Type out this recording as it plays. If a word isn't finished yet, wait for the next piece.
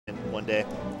one day.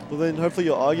 Well, then hopefully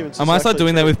your arguments. I might start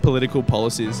doing that with political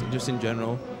policies, just in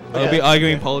general. I'll be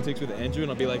arguing politics with Andrew,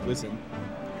 and I'll be like, listen,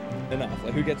 enough.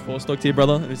 Like, who gets 4-stocked here,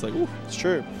 brother? And he's like, ooh. It's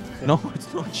true. No,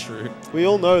 it's not true. We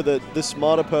all know that the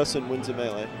smarter person wins a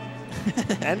melee.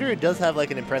 Andrew does have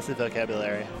like an impressive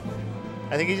vocabulary.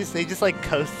 I think he just like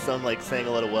coasts on like saying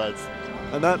a lot of words.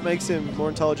 And that makes him more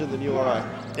intelligent than you or I.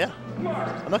 Yeah.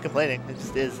 I'm not complaining. It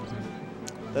just is.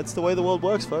 That's the way the world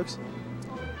works, folks.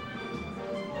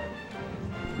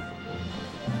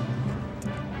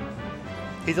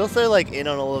 He's also like in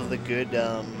on all of the good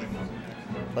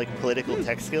like political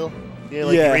tech skill. You know,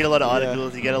 like you read a lot of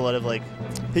articles, you get a lot of like...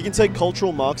 He can take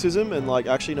cultural Marxism and like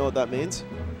actually know what that means.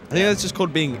 I think that's just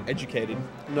called being educated.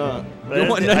 No. But I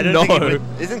don't think he would,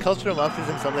 isn't cultural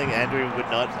Marxism something Andrew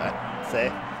would not say?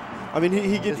 I mean,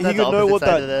 he could know what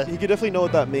that... He could definitely know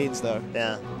what that means, though.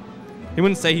 Yeah. He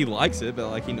wouldn't say he likes it, but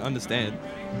like he'd understand.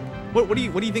 What do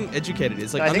you think educated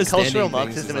is? Like, I think cultural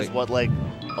understanding Marxism is what like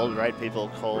old right people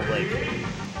call like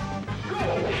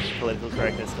political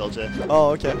correctness culture.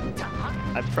 Oh, okay.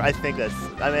 I think that's.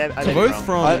 I mean, I so both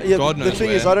from God knows the thing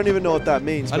where. is, I don't even know what that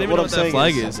means. I don't even know what that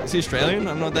flag is. Is he Australian?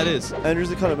 I don't know what that is. Andrew's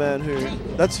the kind of man who...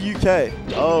 That's UK.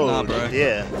 Oh, nah, bro.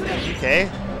 Yeah. UK?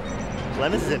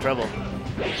 Lemons is in trouble.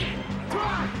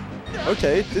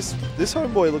 Okay, this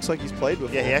homeboy looks like he's played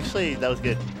before. Yeah, he actually... That was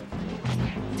good.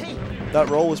 That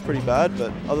roll was pretty bad,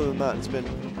 but other than that, it's been...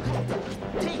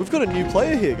 We've got a new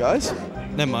player here, guys.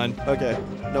 Never mind. Okay.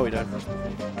 No, we don't.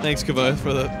 Thanks, Kvothe,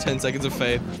 for the 10 seconds of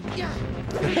faith.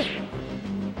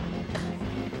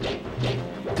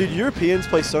 Dude, Europeans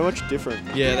play so much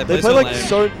different. Yeah, they play so like lame.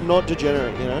 so not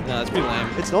degenerate, you know? Nah, it's pretty lame.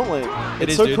 It's not lame.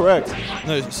 It's is, so dude. correct.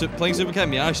 No, so playing Super Cat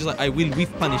Meow, she's like, I will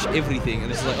whiff punish everything.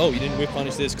 And it's like, oh, you didn't whiff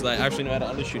punish this because I actually know how to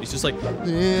undershoot. He's just like,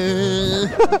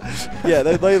 yeah,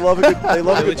 they love a good. They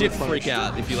love a good legit whiff freak punish.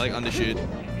 out if you like undershoot.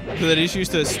 Because they're just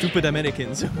used to stupid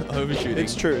Americans overshooting.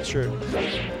 It's true. It's true.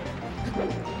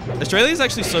 Australia's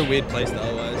actually so weird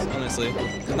playstyle-wise, honestly.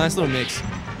 It's a nice little mix.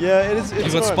 Yeah, it is.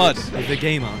 You've got Spud, the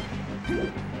gamer.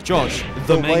 Josh,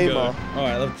 the mango.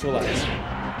 Alright, let's relax.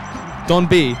 Don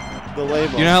B. The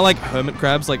lamer. You know how like hermit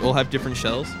crabs like all have different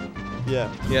shells?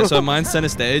 Yeah. Yeah, so mine's center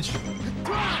stage.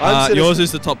 Yours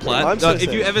is the top plat.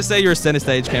 If you ever say you're a center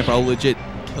stage camper, I'll legit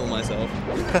kill myself.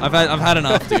 I've had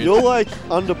enough, dude. You're like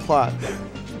under plat.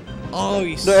 Oh,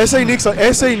 no, SA Nick's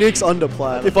under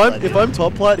plat. If I'm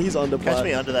top plat, he's under plat. Catch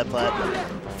me under that plat.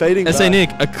 Fading SA back. Nick,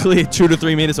 a clear 2 to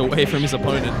 3 meters away from his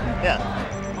opponent. Yeah.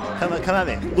 Come at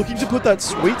me. Looking to put that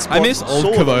sweet spot. I miss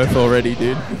old Kvothe already,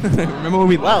 dude. Remember when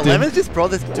we Wow, Lemons just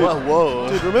brought this... Whoa.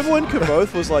 Dude, remember when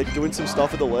Kvothe was like doing some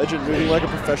stuff at the ledge and moving like a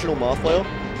professional Marth player?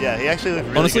 Yeah, he actually looked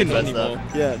really honestly good not first anymore.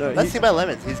 though. Yeah, no. Let's see about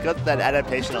Lemons. He's got that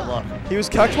adaptation unlocked. He was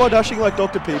cactuar dashing like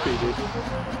Dr. PP, dude.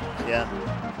 Yeah.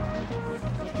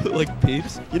 Like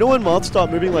peeps. You know when Marth start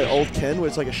moving like old Ken, where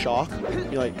it's like a shark?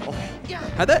 You're like, oh.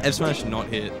 How'd that F smash not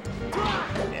hit?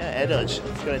 Yeah, air dodge.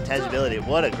 It's got intangibility.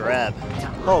 What a grab.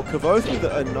 Oh, Kvothe with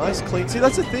a nice clean... See,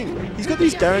 that's the thing. He's got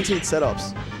these guaranteed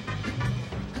setups.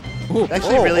 Ooh. It's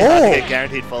actually really hard to get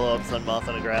guaranteed follow-ups on Marth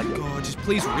on a grab. God, just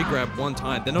please re-grab one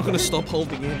time. They're not going to stop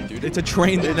holding in, dude. It's a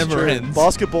train that never ends.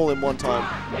 Basketball in one time.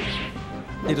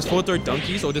 Yeah, just forward throw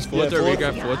donkeys or just forward throw,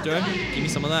 re-grab forward throw. Give me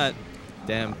some of that.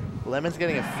 Damn. Lemon's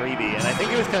getting a freebie, and I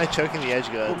think he was kind of choking the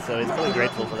edge guard, so he's probably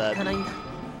grateful for that.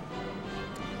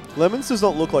 Lemons does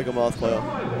not look like a Marth player.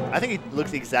 I think he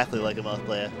looks exactly like a Marth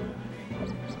player.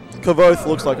 Kvothe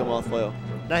looks like a Marth player.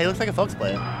 No, he looks like a Fox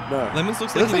player. No. Lemons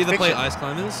looks like he'll either play Ice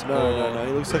Climbers No,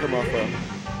 he looks like a Marth player.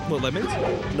 What, Lemons?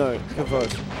 No,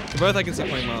 Kvothe. Both I can see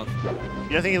playing Marth. You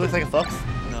don't think he looks like a Fox?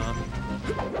 No.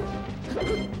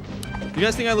 You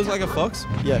guys think I look like a Fox?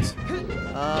 Yes.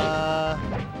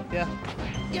 Yeah.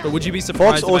 But would you be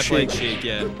surprised Fox if or I played Sheik? Sheik?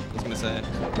 Yeah, I was going to say.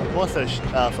 More so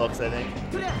Fox, I think.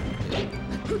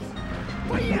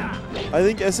 I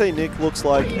think SA Nick looks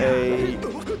like a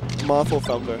Marth or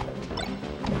Falco.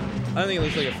 I don't think he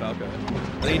looks like a Falco.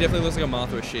 I think he definitely looks like a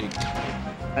Marth or a Sheik.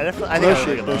 I think I No look Sheik,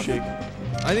 like a no Marth. Sheik.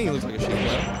 I think he looks like a Sheik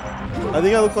player. I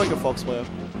think I look like a Fox player.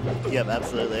 Yep,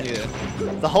 absolutely. Yeah.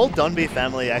 The whole Donby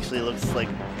family actually looks like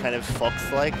kind of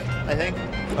Fox-like, I think.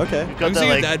 Okay. You've I got can the, see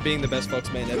your like, dad being the best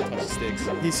Fox man ever touched sticks.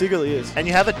 He secretly is. and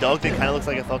you have a dog that kind of looks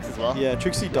like a fox as well. Yeah,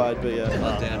 Trixie died, but yeah.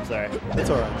 Oh, damn. sorry. That's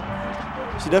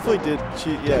alright. She definitely did.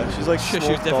 She's like She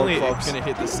small was definitely dog fox. going to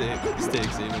hit the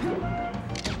sticks even.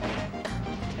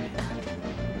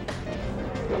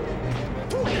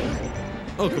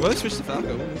 Oh, Kvothe switched to Falco.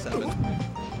 When did this happen?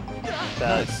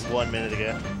 About 1 minute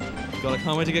ago. God, I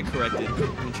can't wait to get corrected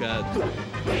in chat.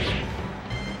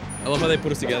 I love how they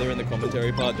put us together in the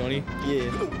commentary part, Donnie. Yeah.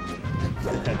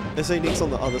 SA Nick's on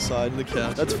the other side. The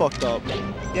couch. That's fucked up.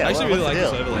 Yeah, I actually really like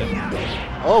this deal? overlay.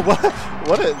 Oh,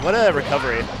 what a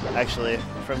recovery, actually,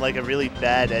 from like a really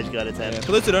bad edge guard attempt. Yeah.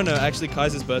 For those who don't know, actually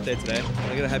Kaiser's birthday today.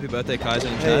 I got a happy birthday, Kaiser,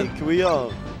 in Hey, chat. can we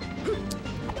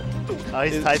Oh,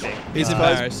 he's typing. He's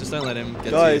embarrassed. Just don't let him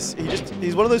get guys, to you.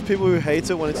 he's one of those people who hates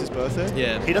it when it's his birthday.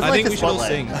 Yeah. He doesn't I like think the we should all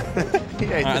spotlight. sing.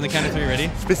 Yeah, Alright, on the count of 3, ready?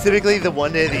 Specifically the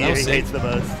one day of the year he sing. hates the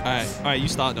most. Alright, you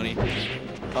start, Donnie.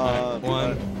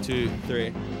 1, 2,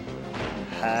 3.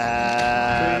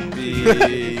 Happy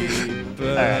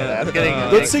birthday. I'm getting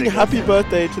Let's sing happy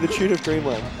birthday to the tune of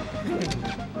Dreamland.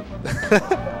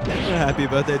 Happy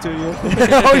birthday to you.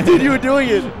 Oh, dude, you were doing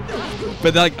it.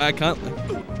 But like, I can't.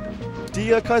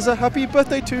 Dear Kaiser, happy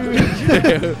birthday to you.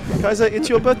 Kaiser, it's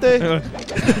your birthday.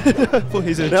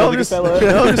 He's a now I'm just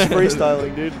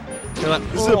freestyling, dude. Like,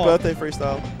 This is a birthday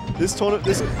freestyle. This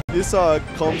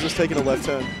comms is taking a left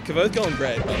turn. Kvothe going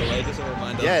great, by the way, just a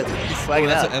reminder. Yeah, he's swagging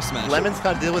that's out. an F smash. Lemons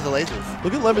can't deal with the lasers.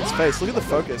 Look at Lemon's face. Look at the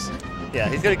focus. Yeah,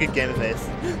 he's got a good game face.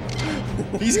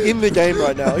 He's in the game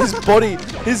right now. His body,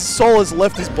 his soul has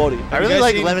left his body. I really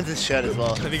like Lemons' shirt as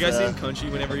well. Have you guys seen Conchi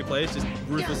whenever he plays? Just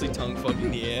ruthlessly tongue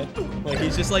fucking the air. Like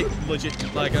he's just like legit.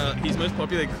 Like his most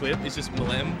popular clip is just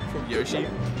Mlem from Yoshi.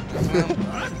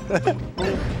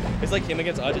 It's like him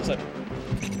against Arch. It's like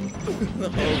the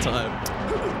whole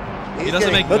time. He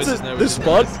doesn't make noises. This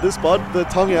spot, the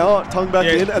tongue out, tongue back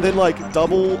in, and then like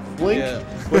double blink,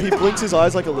 where he blinks his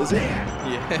eyes like a lizard.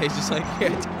 Yeah, he's just like.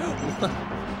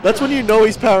 That's when you know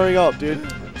he's powering up,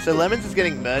 dude. So Lemons is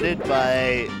getting murdered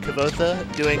by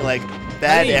Kvothe doing like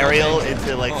bad aerial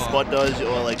into like spot dodge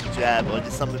or like jab or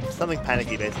just something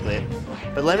panicky basically.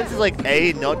 But Lemons is like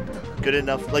A, not good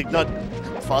enough, like not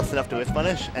fast enough to whiff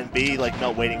punish, and B, like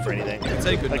not waiting for anything. I'd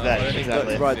say good like enough, that,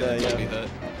 exactly. Right there, yeah.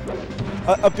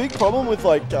 A big problem with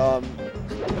like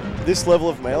this level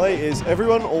of melee is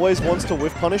everyone always wants to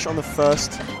whiff punish on the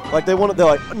first. Like they're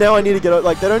like, now I need to get out.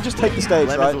 Like they don't just take the stage,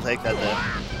 Lemons right? will take that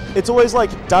there. It's always like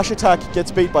dash attack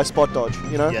gets beat by spot dodge,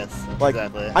 you know? Yes, like,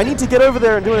 exactly. I need to get over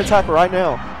there and do an attack right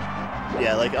now.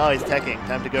 Yeah, like, oh, he's teching.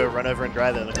 Time to go run over and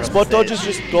drive him across Spot the dodge stage.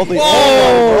 is just godly.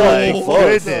 Oh, my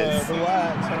goodness.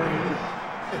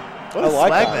 Relax. What a I like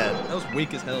swag, that. man. That was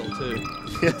weak as hell too.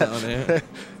 Yeah. Down there.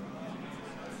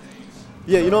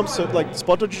 Yeah, you know, I'm so like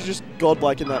spot dodge is just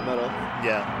godlike in that meta.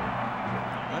 Yeah.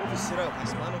 Why don't you sit up? My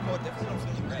spinal cord definitely not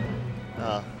feeling great.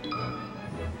 Oh.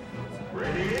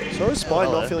 So is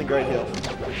Spine not feeling great here.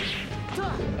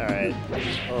 Alright.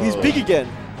 Oh. He's big again.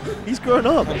 He's grown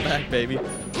up. I'm back, baby.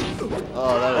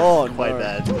 Oh, that was quite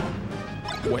bad.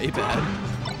 Way bad.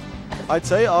 I'd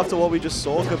say after what we just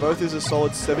saw, Kvothe is a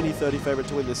solid 70-30 favorite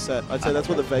to win this set. I'd say that's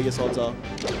what the Vegas odds are.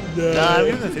 Nah, I'm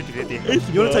giving it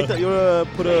 50-50. You want to take that? You want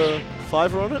to put a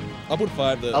 5er on it? I'll put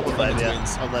 5. I'll put 5, yeah.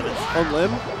 Wins. On Lemons. On Lem?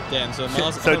 Damn, so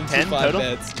Mars So on 10 5 total?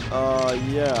 bets.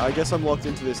 Yeah, I guess I'm locked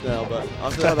into this now, but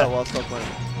after how that last stock went.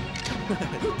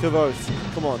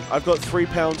 Kvothe, come on. I've got 3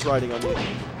 pounds riding on you.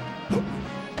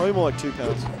 Probably more like 2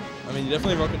 pounds. I mean, you're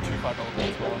definitely rocking 2 $5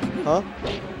 bets, bro. Huh?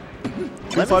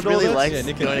 Lemons really bets? likes Yeah,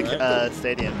 Nick going can, to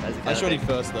stadium as a I kind shot of him thing.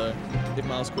 first though. If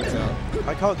Miles quits out.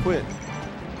 I can't quit.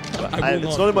 I will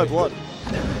It's not in my quit. blood.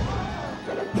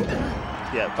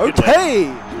 Yeah. good Okay!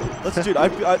 Let's dude,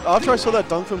 after I saw that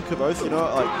dunk from Kvothe, you know,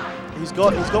 like he's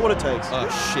got what it takes. Oh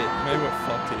shit, maybe we're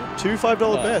fucked here. 2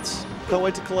 $5 bets. Can't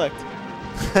wait to collect.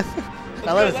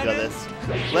 Now Lemons got this.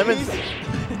 Lemons.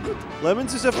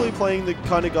 Lemons is definitely playing the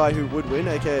kind of guy who would win,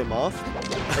 aka Marth.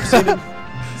 I've seen him.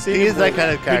 He is that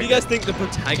kind of Who character. do you guys think the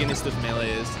protagonist of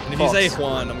Melee is? And if Fox. you say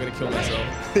Juan, I'm gonna kill myself.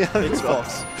 It's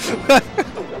Fox.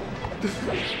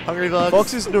 Hungry Fox.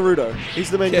 Fox is Naruto. He's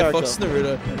the main Yeah, character. Fox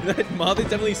Naruto. Marth is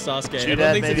definitely Sasuke. Shoot Everyone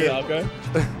at, thinks maybe. it's Falco.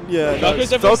 Yeah, Falco's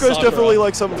definitely Falco's Sakura. definitely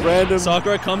like some random.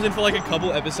 Sakura comes in for like a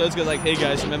couple episodes, goes like, "Hey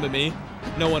guys, remember me?"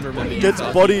 No one remembers. you, Gets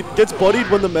Sasuke. bodied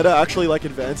when the meta actually like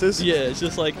advances. Yeah, it's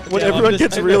just like When damn, everyone I'm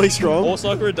gets just, really strong. All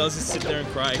Sakura does is sit there and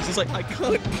cry. He's just like, I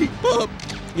can't keep up.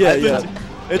 Yeah, And yeah.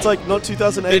 It's like not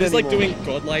 2008 They're just like anymore. doing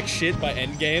godlike shit by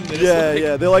endgame. They're just Yeah, like,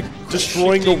 yeah. They're like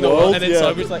destroying the shifting world. And then Yeah.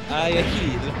 Sakura's like, I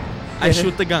heal. I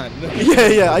shoot the gun. Yeah,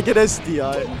 yeah. I get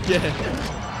SDI. Yeah. I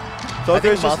think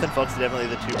Falco's Marth just. and Fox are definitely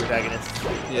the 2 protagonists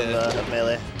Yeah. of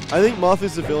Melee. I think Marth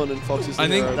is the villain and Fox is the I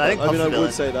think- hero. I think but, I mean, Puff's I the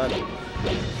would say that.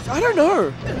 I don't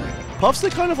know. Puff's the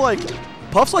kind of like.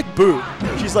 Puff's like Boo.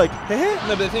 She's like, heh? No,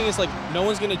 but the thing is, like, no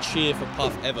one's gonna cheer for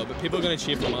Puff ever, but people are gonna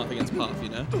cheer for Marth against Puff, you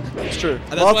know? It's true.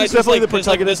 And that's Marth why is it's just, definitely like, the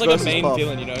protagonist there's like a versus main Puff.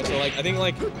 villain, you know? So like, I think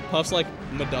like Puff's like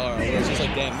Madara, where it's just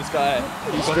like, damn, this guy,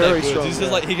 he's got very that goods. strong, He's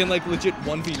just yeah. like, he can like legit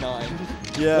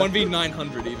 1v9, Yeah.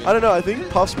 1v900 even. I don't know. I think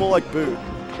Puff's more like Boo,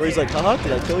 where he's like, haha,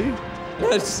 did I kill you?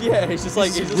 Yeah, he's just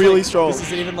like, he's just really like, strong. This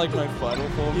isn't even like my final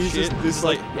form He's shit. just this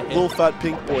like little fat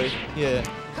pink boy. Yeah.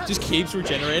 Just keeps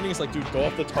regenerating. It's like, dude, go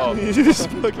off the top. You just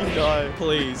fucking die.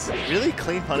 Please. Really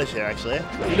clean punish here, actually.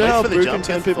 You know how Brew can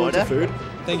turn people into food?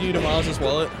 Thank you to Mars'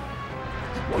 wallet.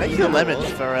 Thank you to Lemons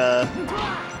for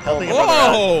helping him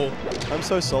Whoa! I'm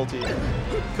so salty.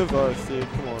 Kvothe, dude,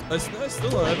 come on. It's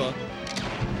still over.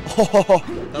 Oh,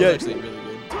 That was actually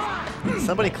really good.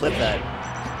 Somebody clip that.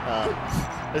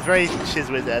 It was very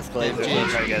Shizwiz-esque laser. Yeah, I'm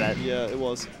trying to get at. Yeah, it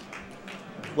was.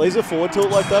 Laser forward tilt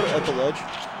like that at the ledge.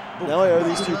 Now I owe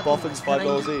these two boffins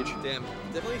 $5 each. Damn,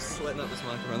 definitely sweating up this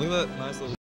microphone. Look at that nice little